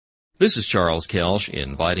This is Charles Kelsch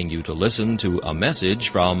inviting you to listen to a message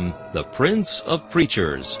from the Prince of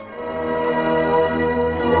Preachers.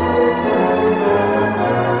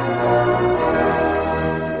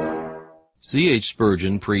 C.H.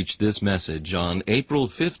 Spurgeon preached this message on April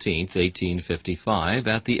 15, 1855,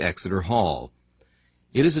 at the Exeter Hall.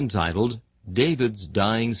 It is entitled, David's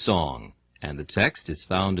Dying Song, and the text is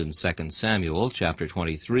found in 2 Samuel chapter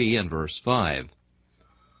 23 and verse 5.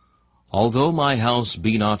 Although my house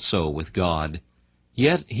be not so with God,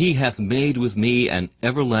 yet he hath made with me an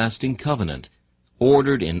everlasting covenant,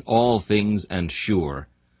 ordered in all things and sure.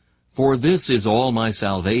 For this is all my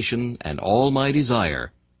salvation and all my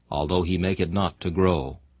desire, although he make it not to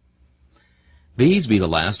grow. These be the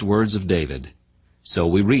last words of David. So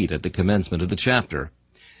we read at the commencement of the chapter.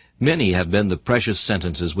 Many have been the precious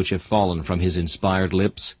sentences which have fallen from his inspired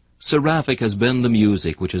lips. Seraphic has been the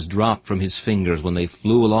music which has dropped from his fingers when they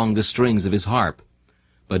flew along the strings of his harp.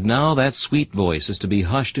 But now that sweet voice is to be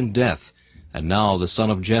hushed in death, and now the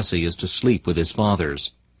son of Jesse is to sleep with his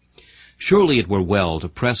fathers. Surely it were well to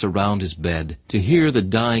press around his bed, to hear the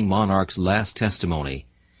dying monarch's last testimony.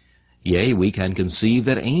 Yea, we can conceive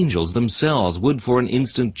that angels themselves would for an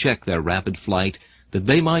instant check their rapid flight, that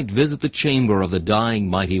they might visit the chamber of the dying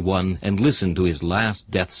mighty one, and listen to his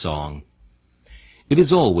last death song. It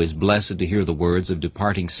is always blessed to hear the words of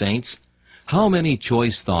departing saints. How many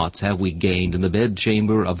choice thoughts have we gained in the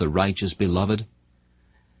bedchamber of the righteous beloved?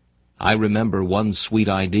 I remember one sweet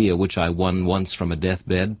idea which I won once from a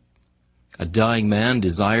deathbed. A dying man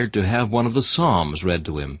desired to have one of the Psalms read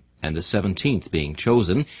to him, and the 17th being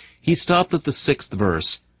chosen, he stopped at the 6th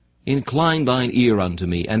verse. Incline thine ear unto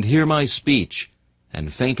me, and hear my speech.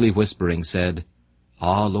 And faintly whispering said,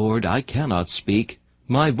 Ah, Lord, I cannot speak.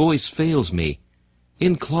 My voice fails me.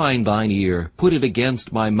 Incline thine ear, put it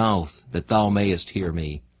against my mouth, that thou mayest hear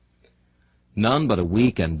me. None but a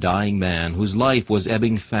weak and dying man, whose life was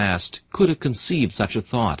ebbing fast, could have conceived such a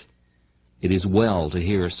thought. It is well to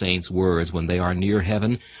hear saints' words when they are near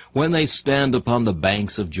heaven, when they stand upon the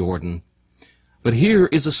banks of Jordan. But here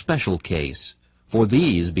is a special case, for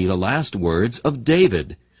these be the last words of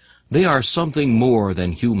David. They are something more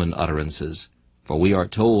than human utterances, for we are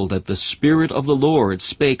told that the Spirit of the Lord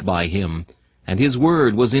spake by him, and his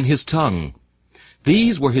word was in his tongue.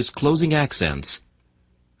 These were his closing accents.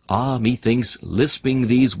 Ah, methinks, lisping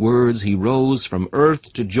these words, he rose from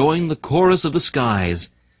earth to join the chorus of the skies.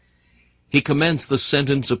 He commenced the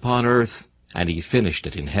sentence upon earth, and he finished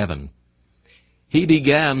it in heaven. He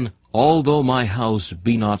began, Although my house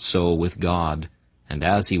be not so with God, and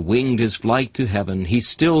as he winged his flight to heaven, he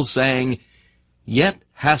still sang, Yet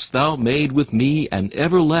hast thou made with me an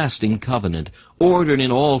everlasting covenant, ordered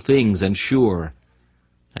in all things and sure.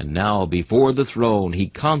 And now before the throne he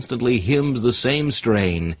constantly hymns the same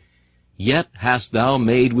strain, Yet hast thou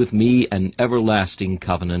made with me an everlasting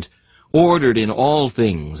covenant, ordered in all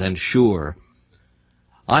things and sure.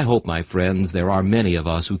 I hope, my friends, there are many of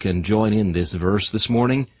us who can join in this verse this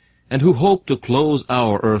morning, and who hope to close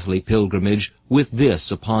our earthly pilgrimage with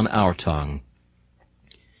this upon our tongue.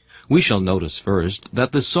 We shall notice first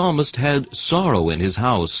that the psalmist had sorrow in his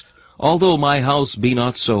house, although my house be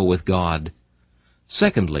not so with God.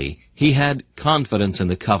 Secondly, he had confidence in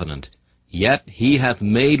the covenant, yet he hath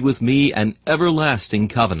made with me an everlasting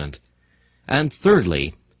covenant. And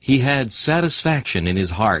thirdly, he had satisfaction in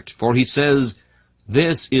his heart, for he says,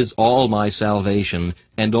 This is all my salvation,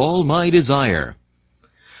 and all my desire.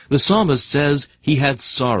 The psalmist says he had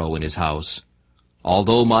sorrow in his house.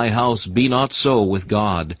 Although my house be not so with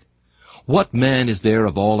God. What man is there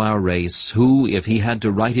of all our race who, if he had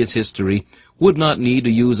to write his history, would not need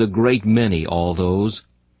to use a great many althoughs?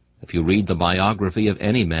 If you read the biography of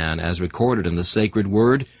any man as recorded in the sacred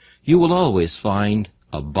word, you will always find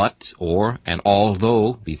a but or an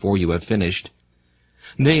although before you have finished.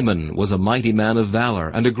 Naaman was a mighty man of valor,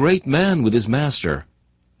 and a great man with his master,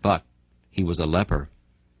 but he was a leper.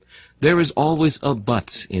 There is always a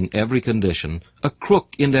but in every condition, a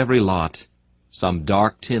crook in every lot, some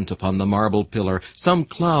dark tint upon the marble pillar, some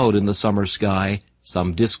cloud in the summer sky,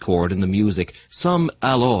 some discord in the music, some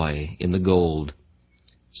alloy in the gold.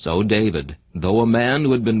 So David, though a man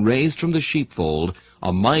who had been raised from the sheepfold,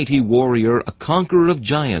 a mighty warrior, a conqueror of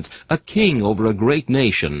giants, a king over a great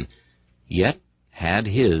nation, yet had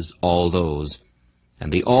his although,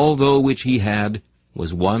 and the although which he had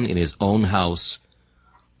was one in his own house.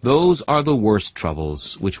 Those are the worst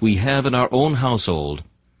troubles which we have in our own household.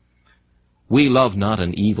 We love not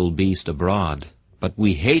an evil beast abroad, but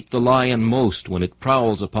we hate the lion most when it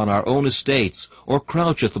prowls upon our own estates, or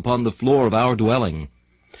croucheth upon the floor of our dwelling.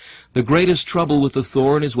 The greatest trouble with the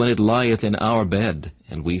thorn is when it lieth in our bed,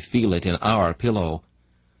 and we feel it in our pillow.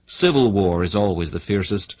 Civil war is always the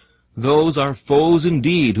fiercest. Those are foes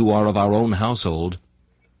indeed who are of our own household.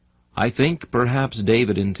 I think perhaps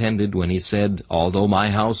David intended when he said, "Although my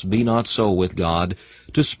house be not so with God,"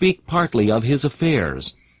 to speak partly of his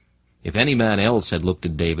affairs. If any man else had looked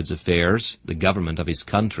at David's affairs, the government of his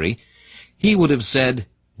country, he would have said,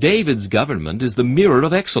 "David's government is the mirror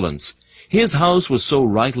of excellence. His house was so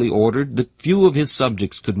rightly ordered that few of his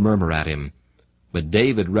subjects could murmur at him." But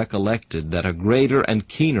David recollected that a greater and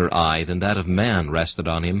keener eye than that of man rested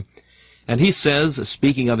on him, and he says,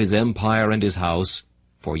 speaking of his empire and his house,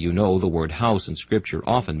 for you know the word house in Scripture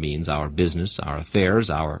often means our business, our affairs,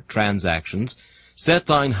 our transactions, "Set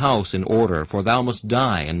thine house in order, for thou must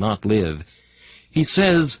die and not live." He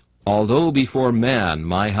says, "Although before man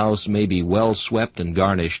my house may be well swept and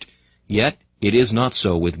garnished, yet it is not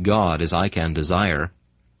so with God as I can desire."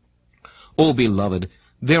 Oh, beloved,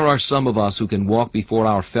 there are some of us who can walk before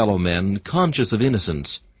our fellow men conscious of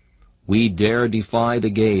innocence. We dare defy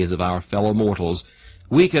the gaze of our fellow mortals.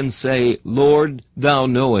 We can say, "Lord, thou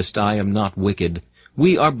knowest I am not wicked.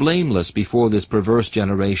 We are blameless before this perverse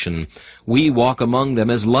generation. We walk among them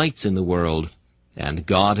as lights in the world. And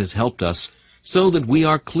God has helped us, so that we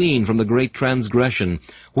are clean from the great transgression.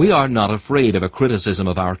 We are not afraid of a criticism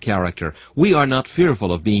of our character. We are not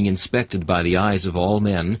fearful of being inspected by the eyes of all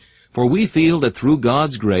men, for we feel that through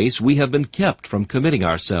God's grace we have been kept from committing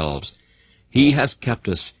ourselves. He has kept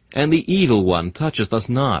us, and the evil one toucheth us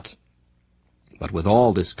not." But with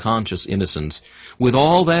all this conscious innocence, with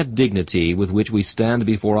all that dignity with which we stand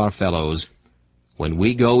before our fellows, when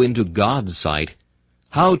we go into God's sight,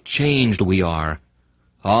 how changed we are!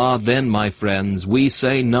 Ah, then, my friends, we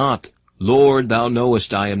say not, "Lord, thou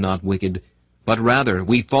knowest I am not wicked," but rather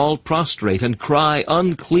we fall prostrate and cry,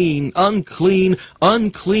 "Unclean, unclean,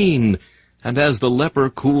 unclean!" And as the leper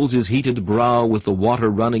cools his heated brow with the water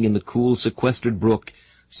running in the cool sequestered brook,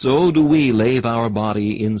 so do we lave our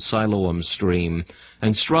body in Siloam's stream,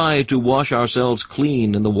 and strive to wash ourselves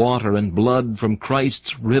clean in the water and blood from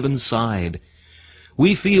Christ's riven side.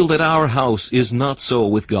 We feel that our house is not so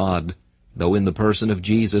with God, though in the person of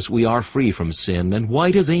Jesus we are free from sin, and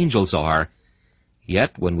white as angels are.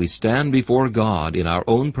 Yet when we stand before God in our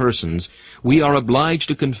own persons, we are obliged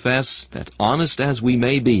to confess that, honest as we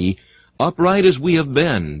may be, upright as we have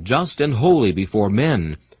been, just and holy before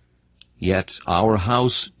men, yet our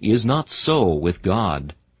house is not so with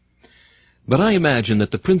God. But I imagine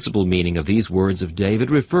that the principal meaning of these words of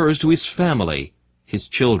David refers to his family, his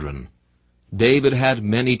children. David had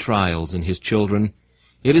many trials in his children.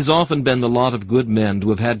 It has often been the lot of good men to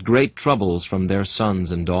have had great troubles from their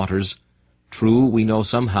sons and daughters. True, we know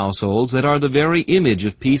some households that are the very image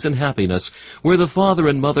of peace and happiness, where the father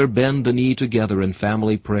and mother bend the knee together in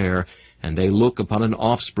family prayer, and they look upon an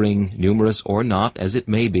offspring, numerous or not, as it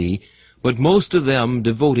may be, but most of them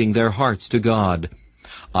devoting their hearts to God.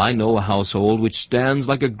 I know a household which stands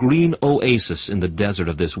like a green oasis in the desert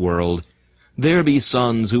of this world. There be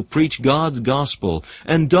sons who preach God's gospel,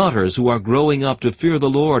 and daughters who are growing up to fear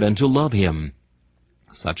the Lord and to love Him.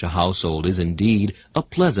 Such a household is indeed a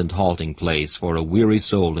pleasant halting place for a weary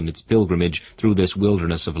soul in its pilgrimage through this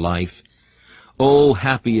wilderness of life. Oh,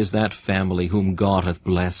 happy is that family whom God hath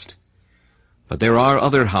blessed! But there are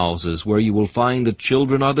other houses where you will find the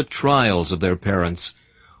children are the trials of their parents.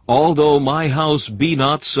 "Although my house be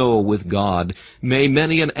not so with God," may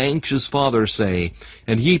many an anxious father say,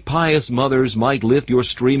 and ye pious mothers might lift your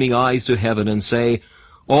streaming eyes to heaven and say,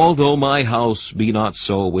 "Although my house be not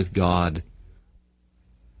so with God."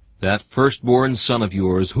 That firstborn son of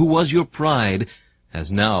yours, who was your pride,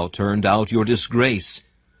 has now turned out your disgrace.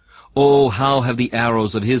 Oh, how have the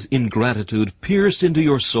arrows of his ingratitude pierced into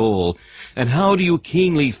your soul, and how do you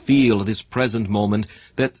keenly feel at this present moment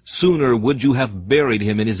that sooner would you have buried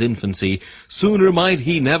him in his infancy, sooner might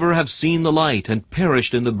he never have seen the light and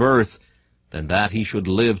perished in the birth, than that he should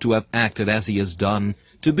live to have acted as he has done,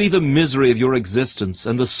 to be the misery of your existence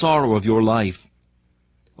and the sorrow of your life.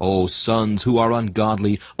 O sons who are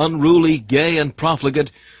ungodly, unruly, gay, and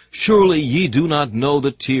profligate, surely ye do not know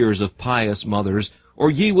the tears of pious mothers, or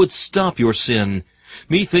ye would stop your sin.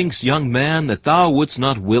 Methinks, young man, that thou wouldst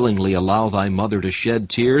not willingly allow thy mother to shed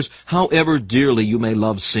tears, however dearly you may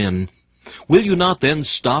love sin. Will you not then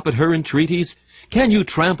stop at her entreaties? Can you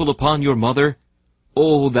trample upon your mother?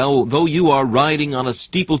 Oh, though you are riding on a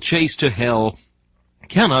steeplechase to hell,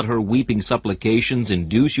 cannot her weeping supplications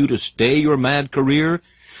induce you to stay your mad career?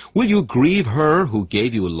 Will you grieve her who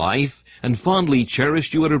gave you life, and fondly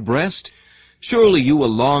cherished you at her breast? Surely you will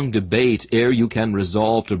long debate ere you can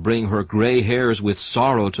resolve to bring her gray hairs with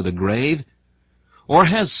sorrow to the grave. Or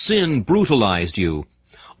has sin brutalized you?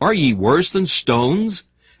 Are ye worse than stones?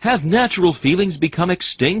 Have natural feelings become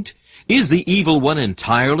extinct? Is the evil one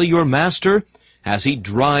entirely your master? Has he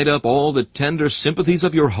dried up all the tender sympathies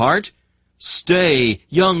of your heart? Stay,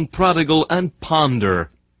 young prodigal, and ponder.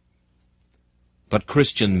 But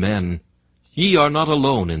Christian men, ye are not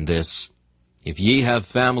alone in this. If ye have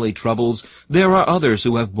family troubles, there are others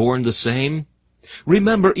who have borne the same.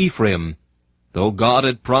 Remember Ephraim. Though God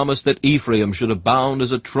had promised that Ephraim should abound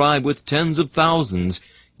as a tribe with tens of thousands,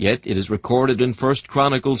 yet it is recorded in 1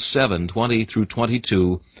 Chronicles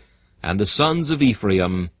 7:20-22, And the sons of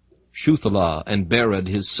Ephraim, Shuthelah, and Bered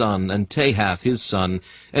his son, and Tahath his son,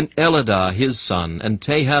 and Eladah his son, and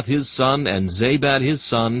Tahath his son, and Zabad his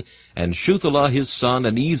son, and Shuthelah his son,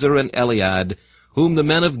 and Ezer and Eliad, whom the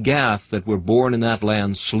men of Gath that were born in that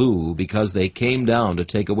land slew, because they came down to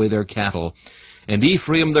take away their cattle. And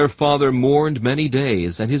Ephraim their father mourned many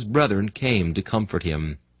days, and his brethren came to comfort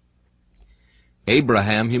him.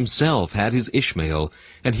 Abraham himself had his Ishmael,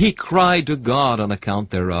 and he cried to God on account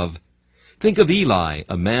thereof. Think of Eli,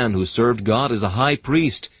 a man who served God as a high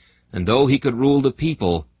priest, and though he could rule the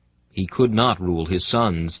people, he could not rule his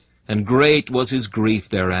sons, and great was his grief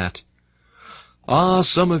thereat. Ah,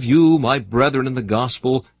 some of you, my brethren in the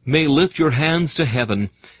gospel, may lift your hands to heaven,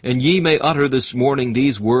 and ye may utter this morning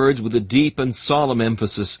these words with a deep and solemn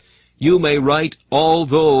emphasis. You may write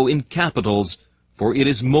although in capitals, for it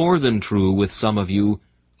is more than true with some of you,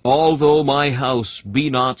 although my house be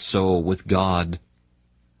not so with God.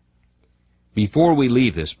 Before we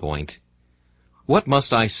leave this point, what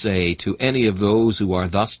must I say to any of those who are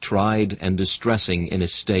thus tried and distressing in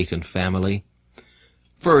estate and family?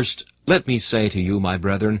 First, let me say to you, my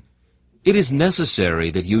brethren, it is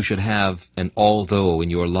necessary that you should have an although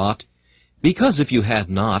in your lot, because if you had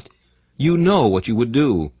not, you know what you would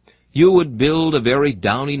do. You would build a very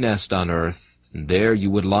downy nest on earth, and there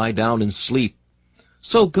you would lie down and sleep.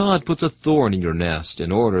 So God puts a thorn in your nest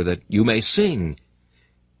in order that you may sing.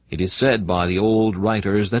 It is said by the old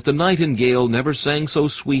writers that the nightingale never sang so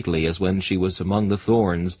sweetly as when she was among the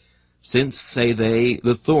thorns, since, say they,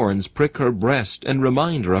 the thorns prick her breast and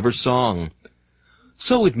remind her of her song.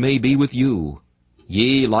 So it may be with you.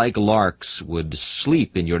 Ye, like larks, would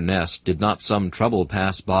sleep in your nest, did not some trouble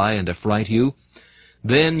pass by and affright you.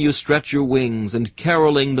 Then you stretch your wings, and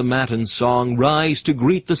caroling the matin song, rise to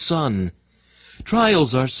greet the sun.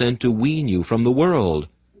 Trials are sent to wean you from the world.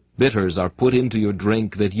 Bitters are put into your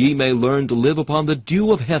drink, that ye may learn to live upon the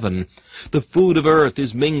dew of heaven. The food of earth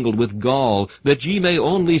is mingled with gall, that ye may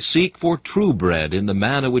only seek for true bread in the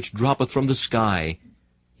manna which droppeth from the sky.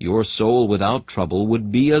 Your soul without trouble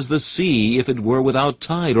would be as the sea if it were without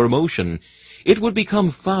tide or motion. It would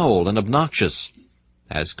become foul and obnoxious.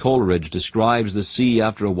 As Coleridge describes the sea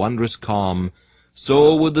after a wondrous calm,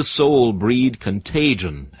 so would the soul breed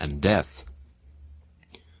contagion and death.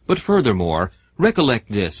 But furthermore,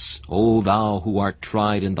 recollect this, O thou who art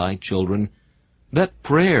tried in thy children, that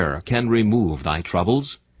prayer can remove thy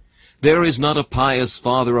troubles. There is not a pious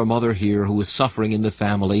father or mother here who is suffering in the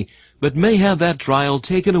family, but may have that trial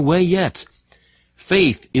taken away yet.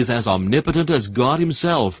 Faith is as omnipotent as God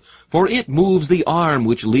himself, for it moves the arm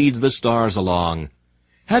which leads the stars along.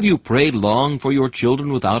 Have you prayed long for your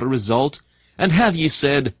children without a result? And have ye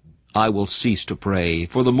said, I will cease to pray,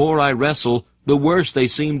 for the more I wrestle, the worse they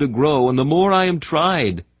seem to grow, and the more I am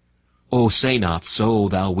tried? Oh, say not so,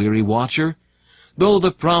 thou weary watcher. Though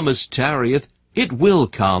the promise tarrieth, it will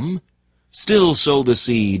come. Still sow the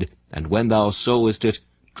seed, and when thou sowest it,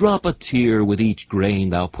 drop a tear with each grain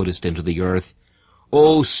thou puttest into the earth.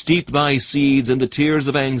 Oh, steep thy seeds in the tears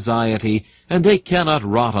of anxiety, and they cannot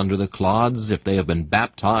rot under the clods, if they have been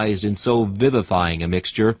baptized in so vivifying a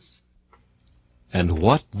mixture. And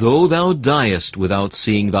what though thou diest without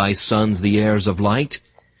seeing thy sons the heirs of light?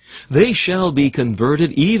 They shall be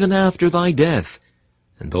converted even after thy death.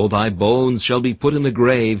 And though thy bones shall be put in the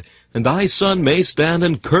grave, and thy son may stand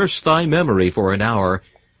and curse thy memory for an hour,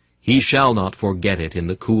 he shall not forget it in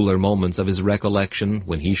the cooler moments of his recollection,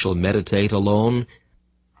 when he shall meditate alone.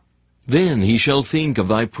 Then he shall think of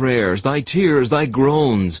thy prayers, thy tears, thy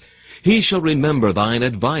groans. He shall remember thine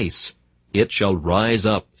advice. It shall rise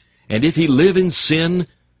up, and if he live in sin,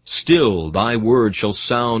 still thy word shall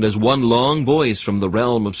sound as one long voice from the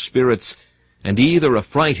realm of spirits, and either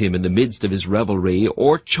affright him in the midst of his revelry,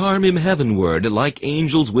 or charm him heavenward like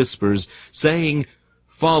angels' whispers, saying,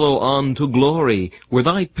 Follow on to glory, where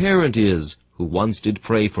thy parent is, who once did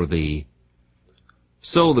pray for thee.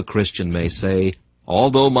 So the Christian may say,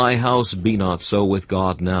 Although my house be not so with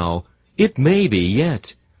God now, it may be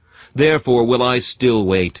yet. Therefore will I still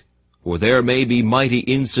wait, for there may be mighty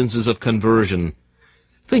instances of conversion.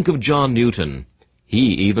 Think of John Newton.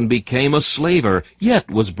 He even became a slaver, yet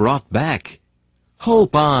was brought back.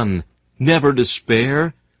 Hope on, never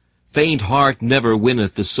despair. Faint heart never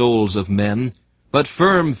winneth the souls of men, but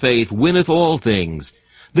firm faith winneth all things.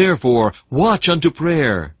 Therefore watch unto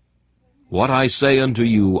prayer. What I say unto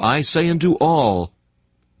you, I say unto all,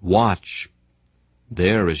 watch.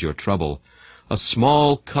 There is your trouble, a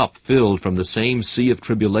small cup filled from the same sea of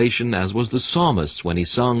tribulation as was the psalmist's when he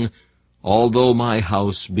sung, Although my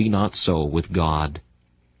house be not so with God.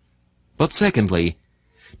 But secondly,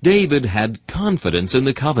 David had confidence in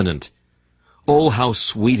the covenant. Oh, how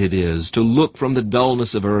sweet it is to look from the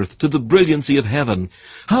dullness of earth to the brilliancy of heaven!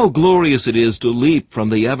 How glorious it is to leap from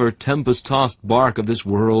the ever tempest-tossed bark of this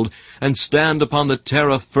world and stand upon the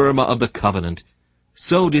terra firma of the covenant!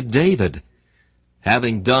 So did David.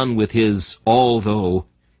 Having done with his although,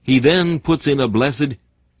 he then puts in a blessed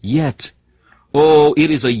yet. Oh, it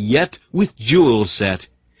is a yet with jewels set.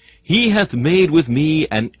 He hath made with me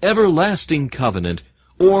an everlasting covenant,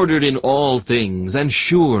 ordered in all things, and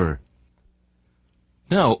sure.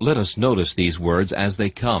 Now let us notice these words as they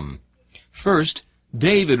come. First,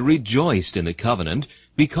 David rejoiced in the covenant,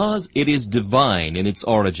 because it is divine in its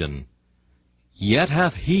origin. Yet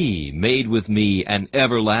hath he made with me an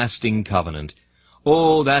everlasting covenant.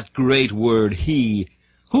 Oh, that great word, he!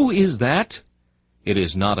 Who is that? It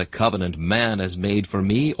is not a covenant man has made for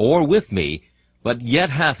me, or with me, but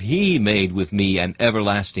yet hath he made with me an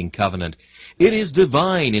everlasting covenant. It is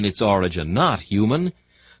divine in its origin, not human.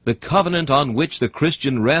 The covenant on which the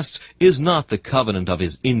Christian rests is not the covenant of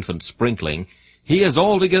his infant sprinkling. He has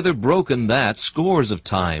altogether broken that scores of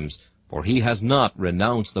times, for he has not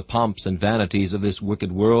renounced the pomps and vanities of this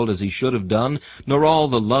wicked world as he should have done, nor all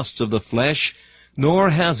the lusts of the flesh, nor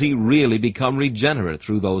has he really become regenerate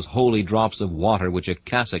through those holy drops of water which a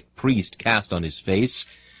cassock priest cast on his face.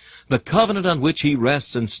 The covenant on which he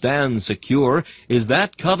rests and stands secure is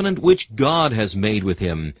that covenant which God has made with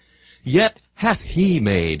him. Yet hath he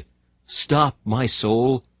made. Stop, my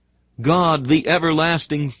soul. God, the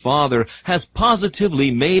everlasting Father, has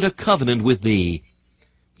positively made a covenant with thee.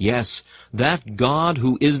 Yes, that God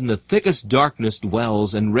who is in the thickest darkness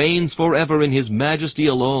dwells and reigns forever in his majesty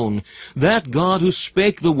alone, that God who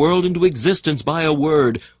spake the world into existence by a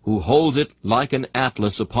word, who holds it like an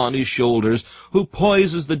atlas upon his shoulders, who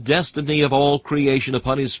poises the destiny of all creation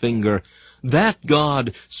upon his finger, that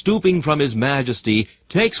God, stooping from his majesty,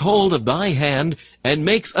 takes hold of thy hand and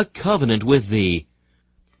makes a covenant with thee.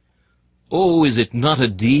 Oh, is it not a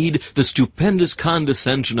deed, the stupendous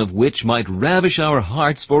condescension of which might ravish our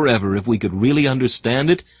hearts forever if we could really understand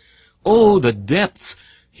it? Oh, the depths!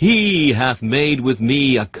 He hath made with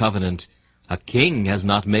me a covenant. A king has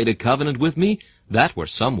not made a covenant with me, that were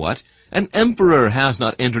somewhat. An emperor has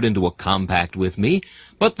not entered into a compact with me,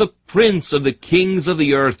 but the prince of the kings of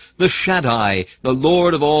the earth, the Shaddai, the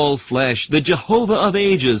Lord of all flesh, the Jehovah of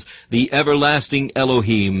ages, the everlasting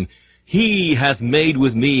Elohim, he hath made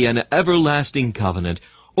with me an everlasting covenant.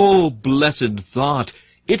 O blessed thought!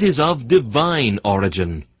 It is of divine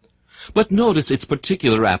origin. But notice its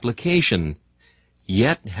particular application.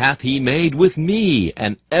 Yet hath he made with me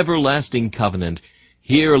an everlasting covenant.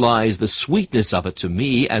 Here lies the sweetness of it to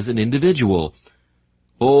me as an individual.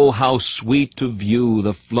 Oh, how sweet to view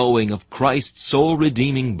the flowing of Christ's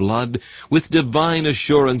soul-redeeming blood, with divine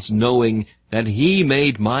assurance knowing that he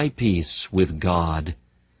made my peace with God.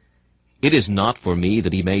 It is not for me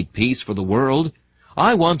that he made peace for the world.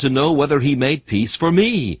 I want to know whether he made peace for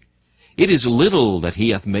me. It is little that he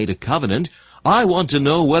hath made a covenant. I want to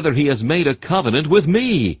know whether he has made a covenant with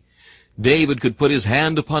me. David could put his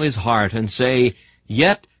hand upon his heart and say,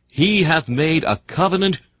 Yet he hath made a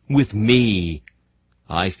covenant with me.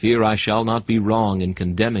 I fear I shall not be wrong in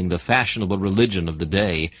condemning the fashionable religion of the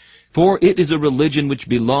day, for it is a religion which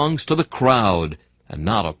belongs to the crowd, and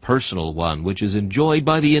not a personal one which is enjoyed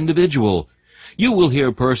by the individual. You will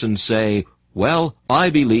hear persons say, Well, I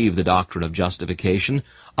believe the doctrine of justification.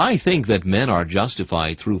 I think that men are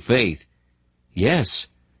justified through faith. Yes,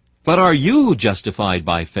 but are you justified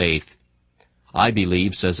by faith? I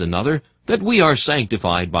believe, says another, that we are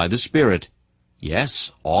sanctified by the Spirit. Yes,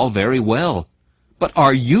 all very well. But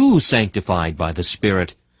are you sanctified by the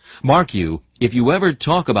Spirit? Mark you, if you ever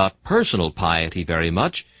talk about personal piety very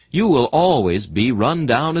much, you will always be run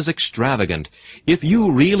down as extravagant. If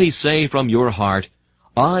you really say from your heart,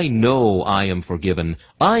 I know I am forgiven,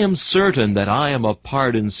 I am certain that I am a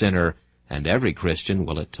pardoned sinner, and every Christian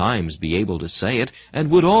will at times be able to say it,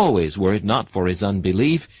 and would always were it not for his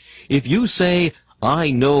unbelief. If you say,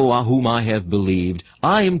 I know whom I have believed,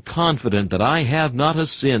 I am confident that I have not a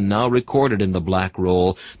sin now recorded in the black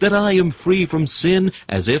roll, that I am free from sin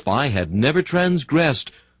as if I had never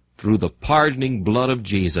transgressed, through the pardoning blood of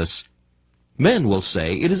Jesus. Men will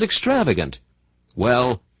say it is extravagant.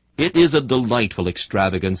 Well, it is a delightful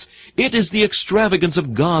extravagance. It is the extravagance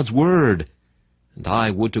of God's Word. And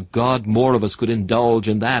I would to God more of us could indulge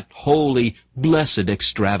in that holy, blessed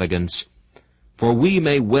extravagance. For we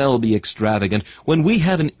may well be extravagant when we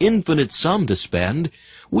have an infinite sum to spend.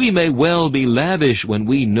 We may well be lavish when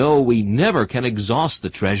we know we never can exhaust the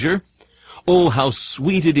treasure. Oh, how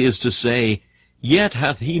sweet it is to say, "Yet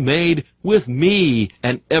hath he made with me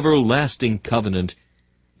an everlasting covenant."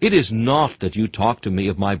 It is not that you talk to me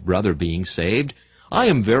of my brother being saved. I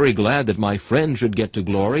am very glad that my friend should get to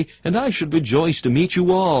glory, and I should rejoice to meet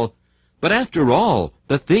you all. But after all,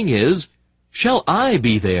 the thing is, shall I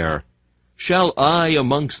be there? Shall I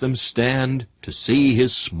amongst them stand to see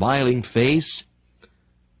his smiling face?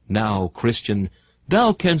 Now, Christian,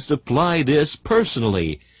 thou canst apply this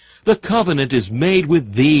personally. The covenant is made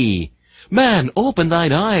with thee. Man, open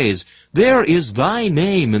thine eyes. There is thy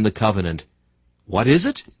name in the covenant. What is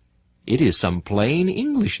it? It is some plain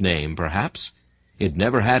English name, perhaps. It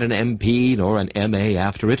never had an M.P. nor an M.A.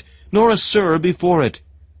 after it, nor a Sir before it.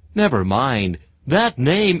 Never mind. That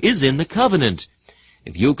name is in the covenant.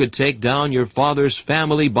 If you could take down your father's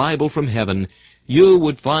family Bible from heaven, you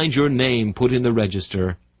would find your name put in the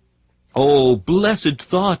register. Oh, blessed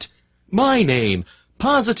thought! My name,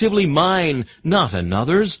 positively mine, not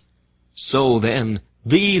another's. So then,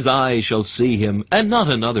 these eyes shall see him, and not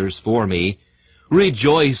another's for me.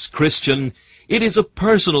 Rejoice, Christian, it is a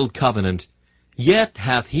personal covenant. Yet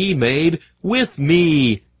hath he made with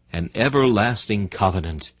me an everlasting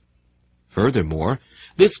covenant. Furthermore,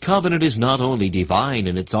 this covenant is not only divine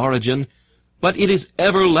in its origin, but it is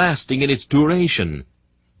everlasting in its duration.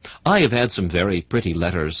 I have had some very pretty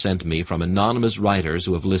letters sent me from anonymous writers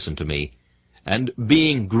who have listened to me, and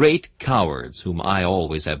being great cowards, whom I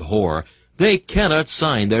always abhor, they cannot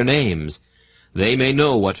sign their names. They may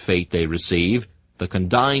know what fate they receive, the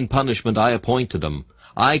condign punishment I appoint to them.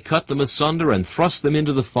 I cut them asunder and thrust them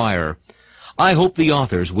into the fire. I hope the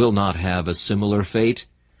authors will not have a similar fate.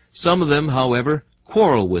 Some of them, however,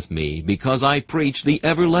 quarrel with me because I preach the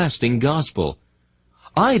everlasting gospel.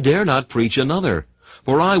 I dare not preach another,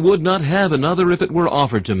 for I would not have another if it were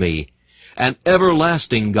offered to me. An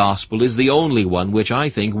everlasting gospel is the only one which I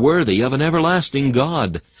think worthy of an everlasting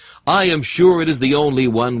God. I am sure it is the only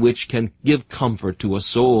one which can give comfort to a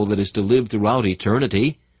soul that is to live throughout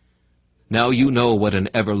eternity. Now you know what an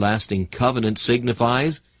everlasting covenant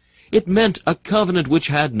signifies. It meant a covenant which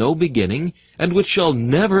had no beginning, and which shall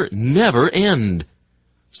never, never end.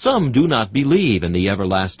 Some do not believe in the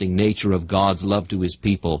everlasting nature of God's love to His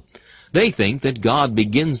people. They think that God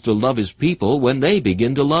begins to love His people when they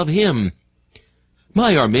begin to love Him.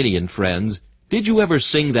 My Arminian friends, did you ever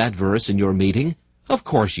sing that verse in your meeting? Of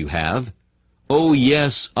course you have. Oh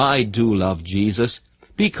yes, I do love Jesus,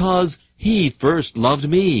 because He first loved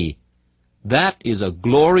me. That is a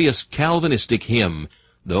glorious Calvinistic hymn,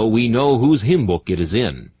 though we know whose hymn book it is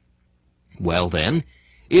in. Well then,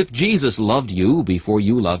 if Jesus loved you before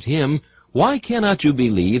you loved Him, why cannot you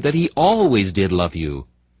believe that He always did love you?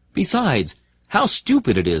 Besides, how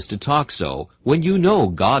stupid it is to talk so when you know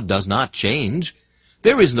God does not change.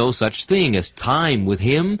 There is no such thing as time with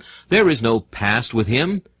Him. There is no past with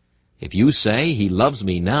Him. If you say He loves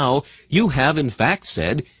me now, you have in fact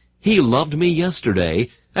said, He loved me yesterday,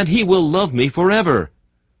 and He will love me forever.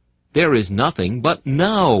 There is nothing but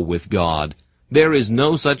now with God. There is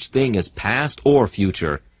no such thing as past or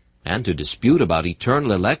future, and to dispute about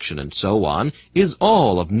eternal election and so on is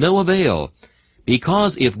all of no avail,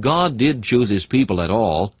 because if God did choose His people at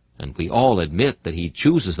all, and we all admit that He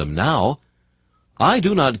chooses them now, I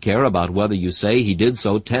do not care about whether you say He did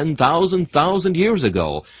so 10,000 years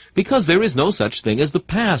ago, because there is no such thing as the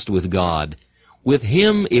past with God. With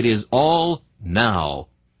Him it is all now.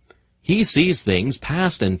 He sees things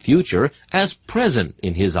past and future as present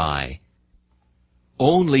in His eye.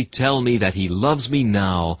 Only tell me that He loves me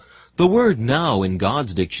now. The word now in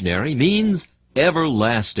God's dictionary means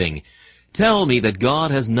everlasting. Tell me that God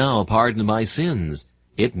has now pardoned my sins.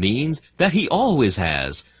 It means that He always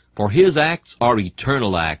has, for His acts are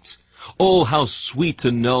eternal acts. Oh, how sweet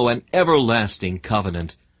to know an everlasting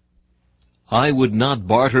covenant! I would not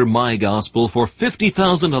barter my gospel for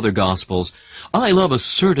 50,000 other gospels. I love a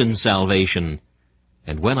certain salvation.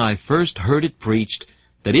 And when I first heard it preached,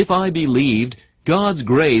 that if I believed, God's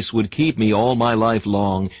grace would keep me all my life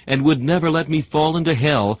long, and would never let me fall into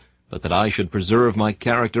hell, but that I should preserve my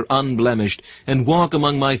character unblemished, and walk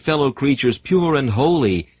among my fellow creatures pure and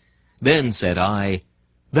holy, then said I,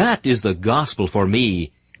 that is the gospel for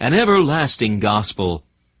me, an everlasting gospel.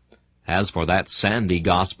 As for that sandy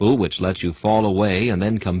gospel which lets you fall away and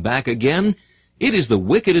then come back again, it is the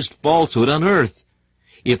wickedest falsehood on earth.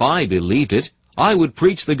 If I believed it, I would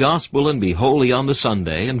preach the gospel and be holy on the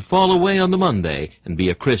Sunday, and fall away on the Monday, and be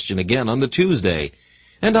a Christian again on the Tuesday.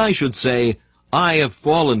 And I should say, I have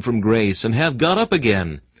fallen from grace and have got up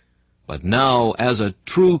again. But now, as a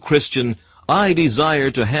true Christian, I desire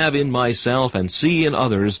to have in myself and see in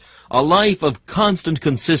others a life of constant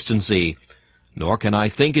consistency, nor can I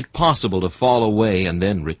think it possible to fall away and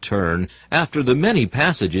then return, after the many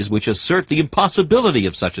passages which assert the impossibility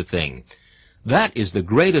of such a thing. That is the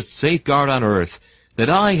greatest safeguard on earth,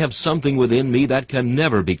 that I have something within me that can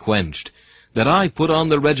never be quenched, that I put on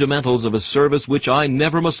the regimentals of a service which I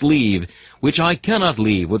never must leave, which I cannot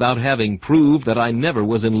leave without having proved that I never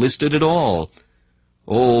was enlisted at all.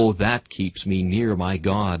 Oh, that keeps me near my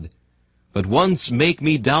God. But once make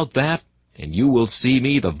me doubt that, and you will see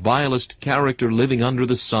me the vilest character living under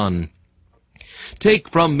the sun. Take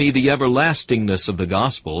from me the everlastingness of the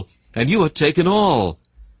gospel, and you have taken all.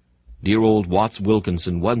 Dear old Watts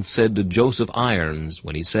Wilkinson once said to Joseph Irons,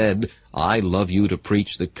 when he said, I love you to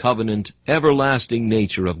preach the covenant, everlasting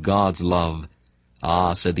nature of God's love.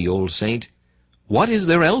 Ah, said the old saint, what is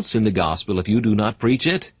there else in the gospel if you do not preach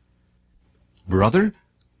it? Brother,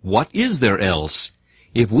 what is there else?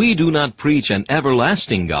 If we do not preach an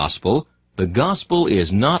everlasting gospel, the gospel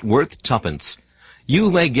is not worth twopence. You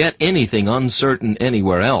may get anything uncertain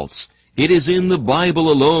anywhere else. It is in the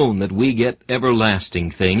Bible alone that we get everlasting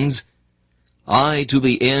things. I to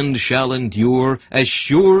the end shall endure, as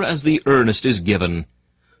sure as the earnest is given.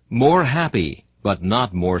 More happy, but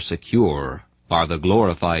not more secure, are the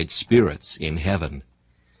glorified spirits in heaven.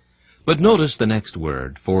 But notice the next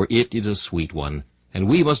word, for it is a sweet one, and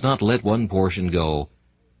we must not let one portion go.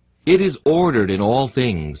 It is ordered in all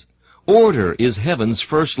things. Order is heaven's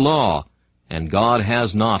first law, and God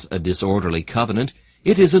has not a disorderly covenant.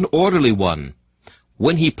 It is an orderly one.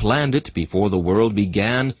 When he planned it before the world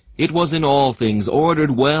began, it was in all things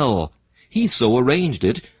ordered well. He so arranged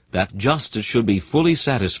it that justice should be fully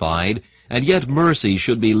satisfied, and yet mercy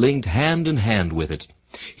should be linked hand in hand with it.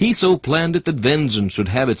 He so planned it that vengeance should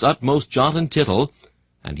have its utmost jot and tittle,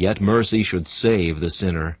 and yet mercy should save the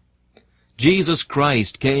sinner. Jesus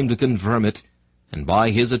Christ came to confirm it, and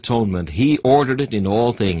by his atonement he ordered it in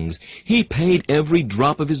all things. He paid every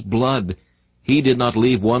drop of his blood. He did not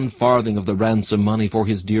leave one farthing of the ransom money for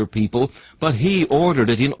his dear people, but he ordered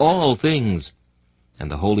it in all things.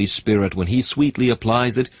 And the Holy Spirit, when he sweetly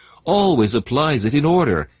applies it, always applies it in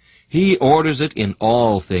order. He orders it in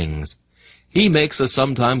all things. He makes us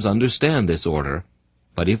sometimes understand this order.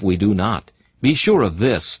 But if we do not, be sure of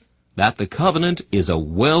this, that the covenant is a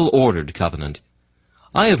well-ordered covenant.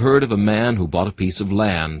 I have heard of a man who bought a piece of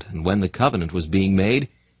land, and when the covenant was being made,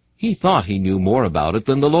 he thought he knew more about it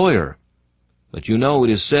than the lawyer. But you know it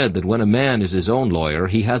is said that when a man is his own lawyer,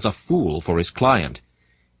 he has a fool for his client.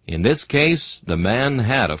 In this case, the man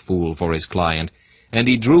had a fool for his client, and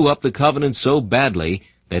he drew up the covenant so badly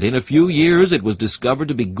that in a few years it was discovered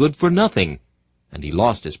to be good for nothing, and he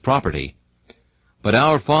lost his property. But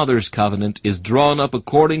our Father's covenant is drawn up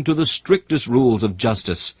according to the strictest rules of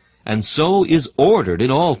justice, and so is ordered in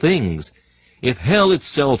all things. If hell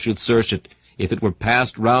itself should search it, if it were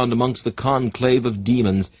passed round amongst the conclave of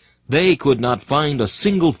demons, they could not find a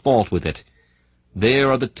single fault with it. There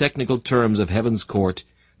are the technical terms of heaven's court.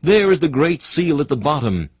 There is the great seal at the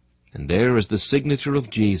bottom, and there is the signature of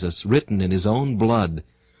Jesus written in his own blood.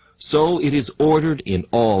 So it is ordered in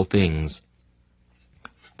all things.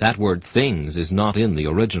 That word things is not in the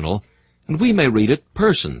original, and we may read it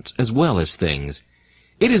persons as well as things.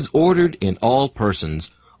 It is ordered in all persons,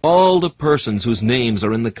 all the persons whose names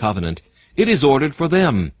are in the covenant. It is ordered for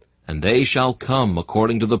them, and they shall come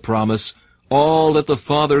according to the promise, all that the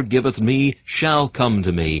Father giveth me shall come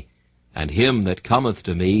to me, and him that cometh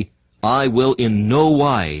to me I will in no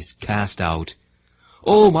wise cast out.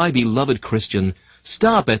 O my beloved Christian,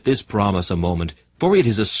 stop at this promise a moment, for it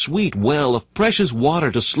is a sweet well of precious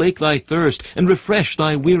water to slake thy thirst and refresh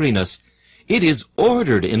thy weariness. It is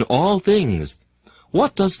ordered in all things.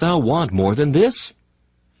 What dost thou want more than this?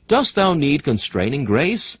 Dost thou need constraining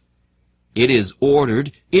grace? It is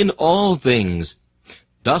ordered in all things.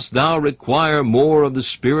 Dost thou require more of the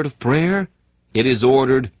spirit of prayer? It is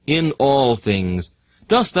ordered in all things.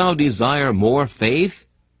 Dost thou desire more faith?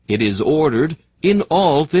 It is ordered in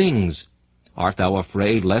all things. Art thou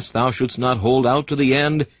afraid lest thou shouldst not hold out to the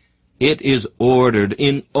end? It is ordered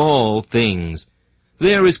in all things.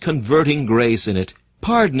 There is converting grace in it,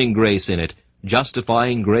 pardoning grace in it,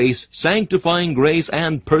 justifying grace, sanctifying grace,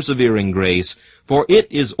 and persevering grace, for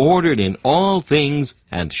it is ordered in all things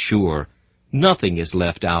and sure. Nothing is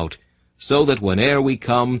left out, so that whene'er we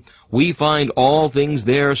come, we find all things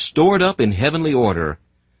there stored up in heavenly order.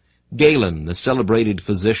 Galen, the celebrated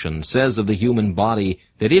physician, says of the human body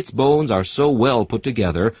that its bones are so well put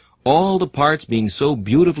together, all the parts being so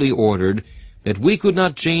beautifully ordered, that we could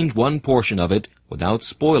not change one portion of it without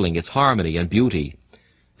spoiling its harmony and beauty.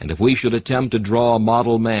 And if we should attempt to draw a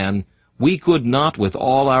model man, we could not with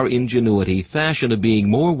all our ingenuity fashion a being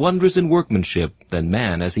more wondrous in workmanship than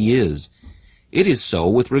man as he is. It is so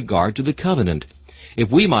with regard to the covenant.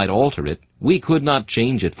 If we might alter it, we could not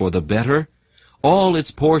change it for the better. All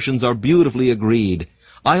its portions are beautifully agreed.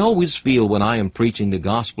 I always feel when I am preaching the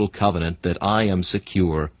gospel covenant that I am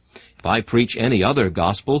secure. If I preach any other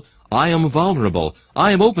gospel, I am vulnerable.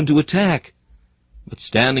 I am open to attack. But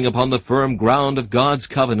standing upon the firm ground of God's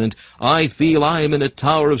covenant, I feel I am in a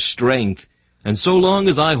tower of strength, and so long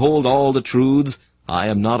as I hold all the truths, I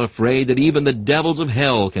am not afraid that even the devils of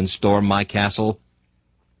hell can storm my castle.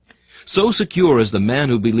 So secure is the man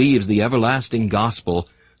who believes the everlasting gospel,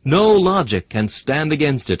 no logic can stand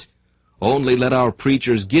against it. Only let our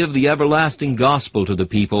preachers give the everlasting gospel to the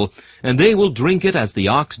people, and they will drink it as the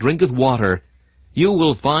ox drinketh water. You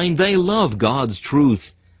will find they love God's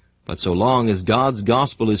truth. But so long as God's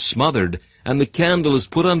gospel is smothered, and the candle is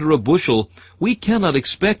put under a bushel, we cannot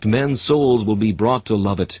expect men's souls will be brought to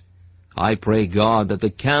love it. I pray God that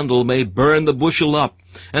the candle may burn the bushel up,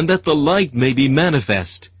 and that the light may be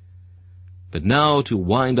manifest. But now to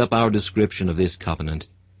wind up our description of this covenant.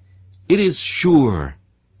 It is sure.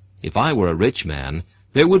 If I were a rich man,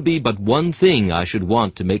 there would be but one thing I should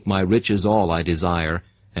want to make my riches all I desire,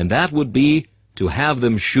 and that would be to have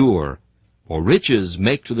them sure. For riches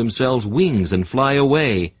make to themselves wings and fly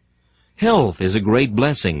away. Health is a great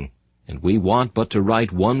blessing, and we want but to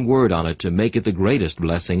write one word on it to make it the greatest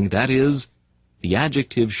blessing, that is, the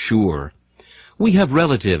adjective sure. We have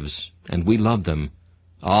relatives, and we love them.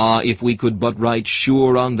 Ah, if we could but write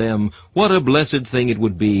sure on them, what a blessed thing it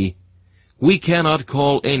would be! We cannot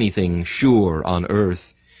call anything sure on earth.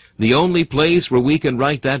 The only place where we can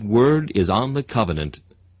write that word is on the covenant,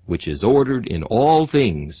 which is ordered in all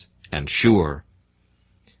things, and sure.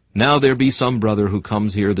 Now there be some brother who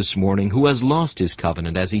comes here this morning who has lost his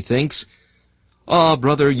covenant, as he thinks. Ah,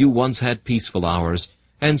 brother, you once had peaceful hours,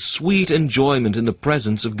 and sweet enjoyment in the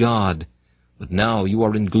presence of God. But now you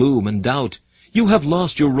are in gloom and doubt. You have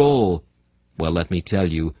lost your roll. Well, let me tell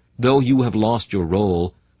you, though you have lost your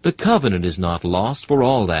roll, the covenant is not lost for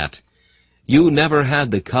all that. You never had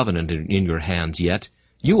the covenant in your hands yet.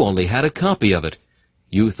 You only had a copy of it.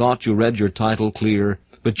 You thought you read your title clear,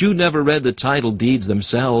 but you never read the title deeds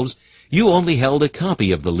themselves. You only held a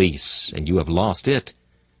copy of the lease, and you have lost it.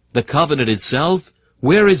 The covenant itself,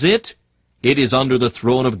 where is it? It is under the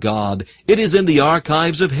throne of God. It is in the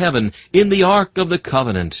archives of heaven, in the ark of the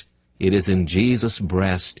covenant. It is in Jesus'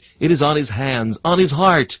 breast. It is on his hands, on his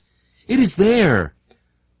heart. It is there.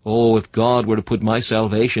 Oh, if God were to put my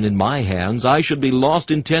salvation in my hands, I should be lost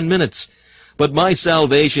in 10 minutes. But my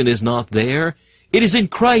salvation is not there. It is in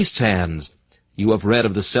Christ's hands. You have read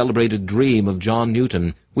of the celebrated dream of John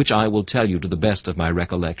Newton, which I will tell you to the best of my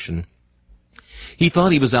recollection. He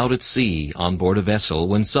thought he was out at sea, on board a vessel,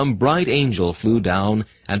 when some bright angel flew down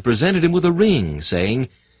and presented him with a ring, saying,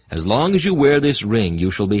 "As long as you wear this ring, you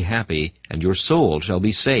shall be happy, and your soul shall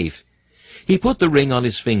be safe." He put the ring on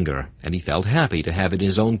his finger, and he felt happy to have it in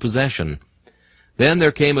his own possession. Then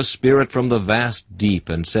there came a spirit from the vast deep,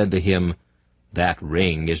 and said to him, "That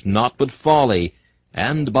ring is naught but folly."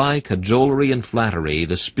 And by cajolery and flattery,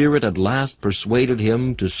 the spirit at last persuaded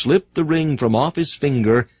him to slip the ring from off his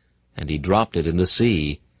finger, and he dropped it in the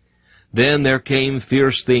sea. Then there came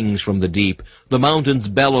fierce things from the deep. The mountains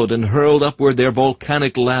bellowed and hurled upward their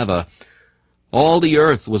volcanic lava. All the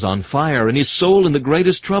earth was on fire, and his soul in the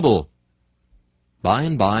greatest trouble. By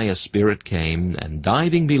and by a spirit came, and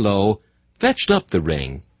diving below, fetched up the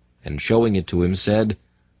ring, and showing it to him, said,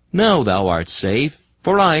 "Now thou art safe,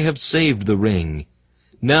 for I have saved the ring."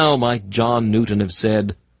 Now might John Newton have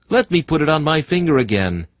said, "Let me put it on my finger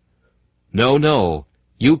again." No, no,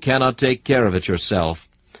 you cannot take care of it yourself.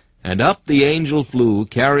 And up the angel flew,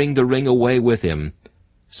 carrying the ring away with him,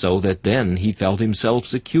 so that then he felt himself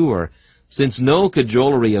secure, since no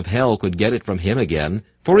cajolery of hell could get it from him again,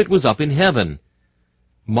 for it was up in heaven.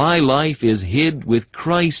 My life is hid with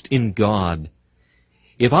Christ in God.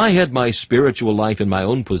 If I had my spiritual life in my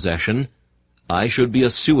own possession, I should be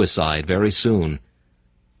a suicide very soon.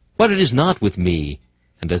 But it is not with me,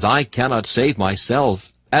 and as I cannot save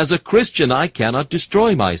myself, as a Christian I cannot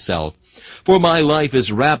destroy myself, for my life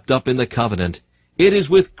is wrapped up in the covenant. It is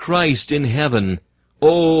with Christ in heaven.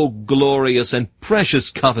 O glorious and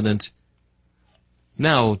precious covenant!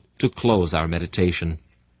 Now, to close our meditation.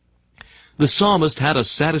 The psalmist had a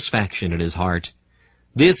satisfaction in his heart.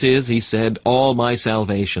 This is, he said, all my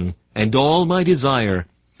salvation, and all my desire.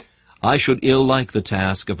 I should ill like the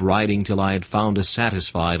task of riding till I had found a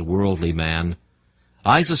satisfied worldly man.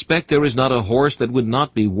 I suspect there is not a horse that would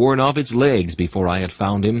not be worn off its legs before I had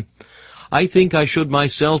found him. I think I should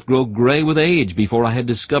myself grow gray with age before I had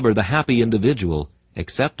discovered the happy individual,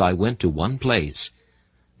 except I went to one place.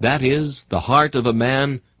 That is, the heart of a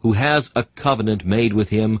man who has a covenant made with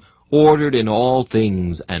him, ordered in all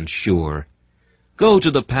things and sure. Go to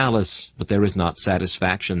the palace, but there is not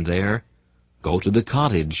satisfaction there. Go to the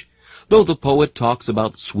cottage. Though the poet talks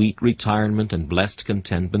about sweet retirement and blessed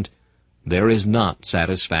contentment, there is not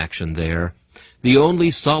satisfaction there. The only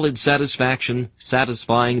solid satisfaction,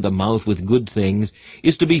 satisfying the mouth with good things,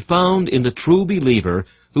 is to be found in the true believer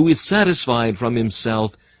who is satisfied from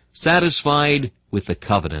himself, satisfied with the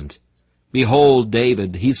covenant. Behold,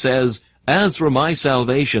 David, he says, As for my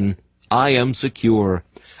salvation, I am secure.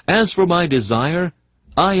 As for my desire,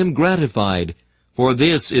 I am gratified. For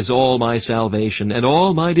this is all my salvation and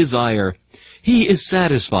all my desire. He is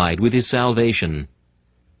satisfied with his salvation.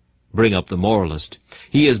 Bring up the moralist.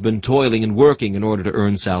 He has been toiling and working in order to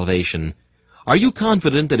earn salvation. Are you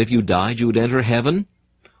confident that if you died you would enter heaven?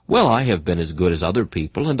 Well, I have been as good as other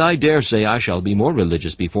people, and I dare say I shall be more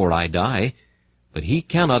religious before I die. But he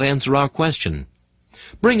cannot answer our question.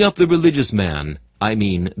 Bring up the religious man, I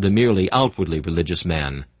mean the merely outwardly religious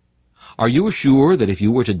man. Are you sure that if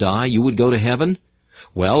you were to die you would go to heaven?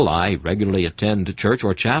 Well, I regularly attend church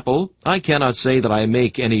or chapel. I cannot say that I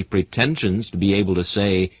make any pretensions to be able to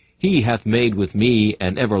say, He hath made with me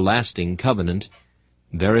an everlasting covenant.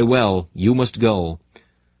 Very well, you must go.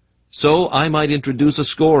 So I might introduce a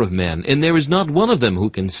score of men, and there is not one of them who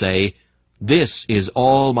can say, This is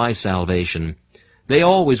all my salvation. They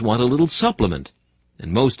always want a little supplement,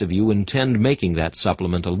 and most of you intend making that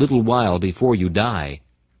supplement a little while before you die.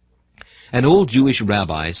 An old Jewish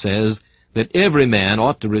rabbi says that every man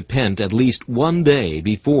ought to repent at least one day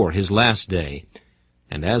before his last day.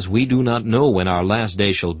 And as we do not know when our last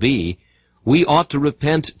day shall be, we ought to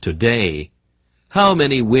repent today. How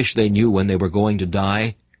many wish they knew when they were going to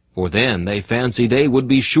die? For then they fancy they would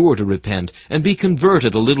be sure to repent and be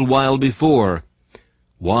converted a little while before.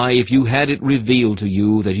 Why, if you had it revealed to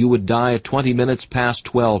you that you would die at 20 minutes past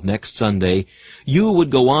 12 next Sunday, you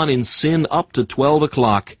would go on in sin up to 12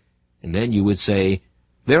 o'clock, and then you would say,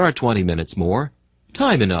 There are 20 minutes more,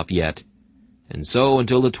 time enough yet. And so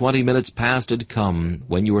until the 20 minutes past had come,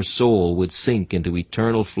 when your soul would sink into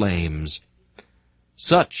eternal flames.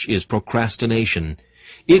 Such is procrastination.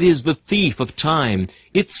 It is the thief of time.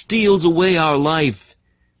 It steals away our life.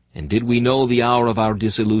 And did we know the hour of our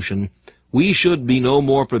dissolution, we should be no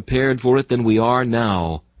more prepared for it than we are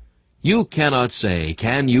now. You cannot say,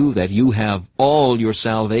 can you, that you have all your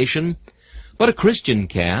salvation? But a Christian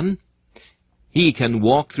can. He can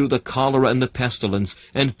walk through the cholera and the pestilence,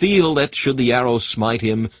 and feel that, should the arrow smite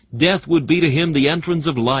him, death would be to him the entrance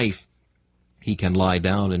of life. He can lie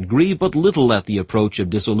down and grieve but little at the approach of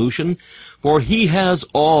dissolution, for he has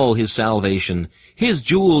all his salvation. His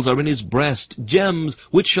jewels are in his breast, gems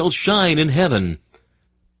which shall shine in heaven.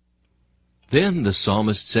 Then the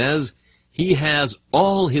psalmist says, He has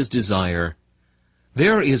all his desire.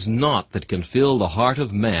 There is naught that can fill the heart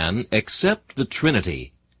of man except the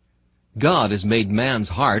Trinity. God has made man's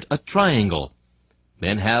heart a triangle.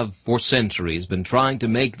 Men have for centuries been trying to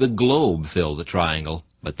make the globe fill the triangle,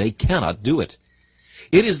 but they cannot do it.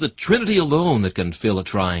 It is the Trinity alone that can fill a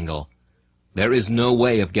triangle. There is no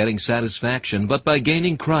way of getting satisfaction but by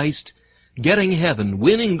gaining Christ, getting heaven,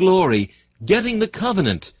 winning glory, getting the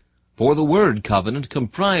covenant, for the word covenant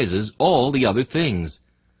comprises all the other things.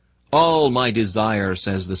 All my desire,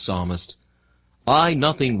 says the psalmist, I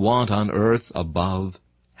nothing want on earth above,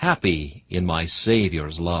 happy in my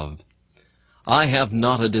Saviour's love. I have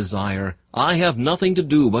not a desire, I have nothing to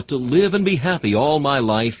do but to live and be happy all my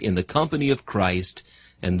life in the company of Christ,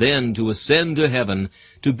 and then to ascend to heaven,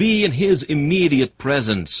 to be in His immediate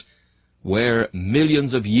presence, where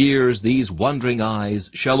millions of years these wondering eyes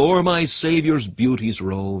shall o'er my Saviour's beauties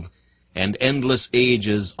rove, and endless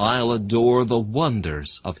ages I'll adore the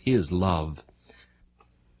wonders of His love.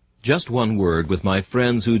 Just one word with my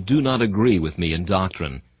friends who do not agree with me in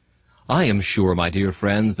doctrine. I am sure, my dear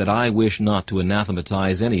friends, that I wish not to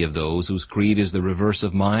anathematize any of those whose creed is the reverse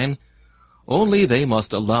of mine. Only they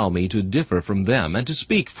must allow me to differ from them and to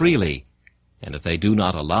speak freely. And if they do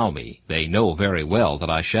not allow me, they know very well that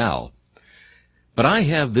I shall. But I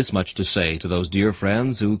have this much to say to those dear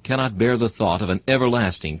friends who cannot bear the thought of an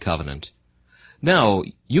everlasting covenant. Now,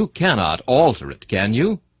 you cannot alter it, can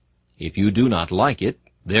you? If you do not like it,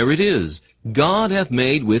 there it is. God hath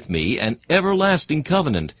made with me an everlasting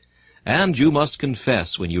covenant, and you must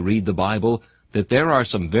confess when you read the Bible that there are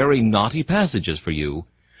some very naughty passages for you.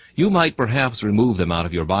 You might perhaps remove them out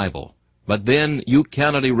of your Bible, but then you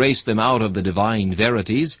cannot erase them out of the divine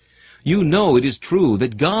verities. You know it is true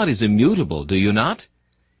that God is immutable, do you not?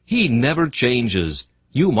 He never changes.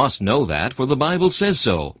 You must know that, for the Bible says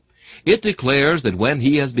so. It declares that when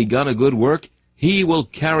He has begun a good work, He will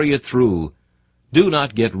carry it through. Do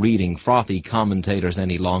not get reading frothy commentators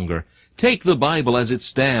any longer. Take the Bible as it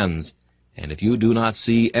stands. And if you do not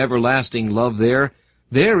see everlasting love there,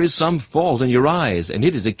 there is some fault in your eyes, and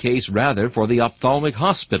it is a case rather for the ophthalmic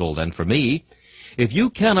hospital than for me. If you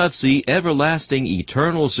cannot see everlasting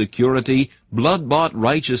eternal security, blood-bought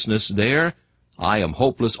righteousness there, I am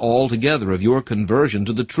hopeless altogether of your conversion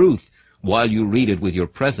to the truth, while you read it with your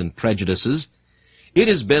present prejudices. It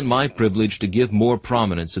has been my privilege to give more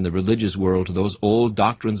prominence in the religious world to those old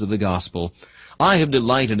doctrines of the gospel. I have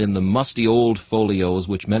delighted in the musty old folios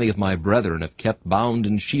which many of my brethren have kept bound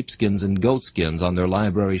in sheepskins and goatskins on their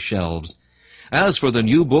library shelves. As for the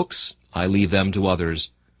new books, I leave them to others.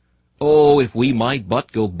 Oh, if we might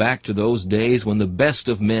but go back to those days when the best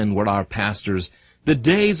of men were our pastors, the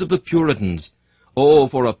days of the Puritans. Oh,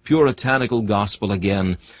 for a puritanical gospel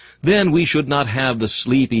again! Then we should not have the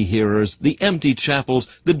sleepy hearers, the empty chapels,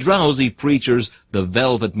 the drowsy preachers, the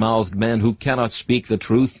velvet-mouthed men who cannot speak the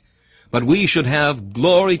truth. But we should have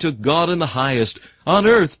glory to God in the highest, on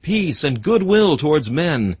earth peace and goodwill towards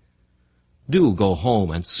men. Do go home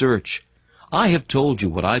and search. I have told you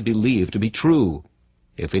what I believe to be true.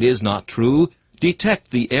 If it is not true,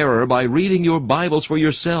 detect the error by reading your Bibles for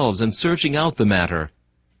yourselves and searching out the matter.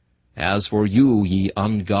 As for you, ye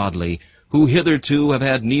ungodly, who hitherto have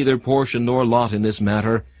had neither portion nor lot in this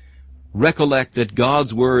matter, recollect that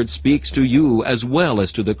God's word speaks to you as well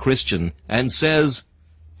as to the Christian, and says,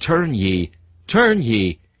 Turn ye, turn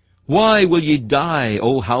ye. Why will ye die,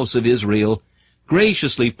 O house of Israel?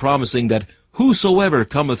 Graciously promising that whosoever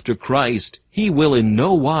cometh to Christ, He will in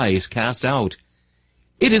no wise cast out.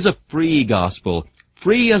 It is a free gospel,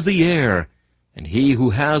 free as the air, and he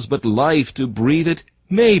who has but life to breathe it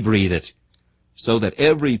may breathe it, so that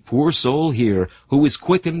every poor soul here who is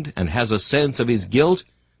quickened and has a sense of his guilt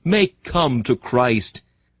may come to Christ.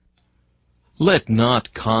 Let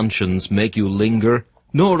not conscience make you linger,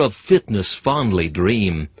 nor of fitness fondly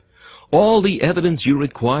dream. All the evidence you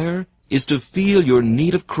require is to feel your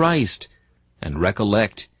need of Christ, and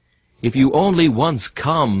recollect, if you only once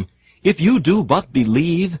come, if you do but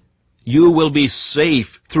believe, you will be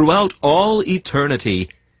safe throughout all eternity.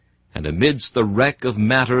 And amidst the wreck of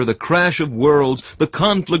matter, the crash of worlds, the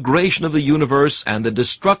conflagration of the universe, and the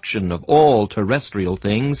destruction of all terrestrial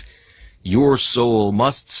things, your soul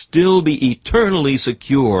must still be eternally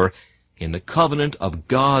secure in the covenant of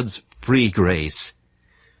God's free grace.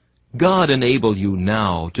 God enable you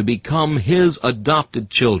now to become His adopted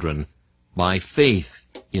children by faith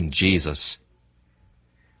in Jesus.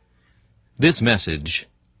 This message,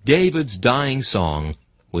 David's Dying Song,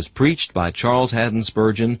 was preached by Charles Haddon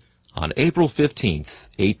Spurgeon on April 15th,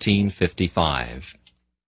 1855.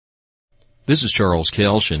 This is Charles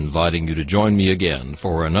Kelsch inviting you to join me again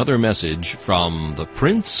for another message from the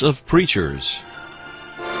Prince of Preachers.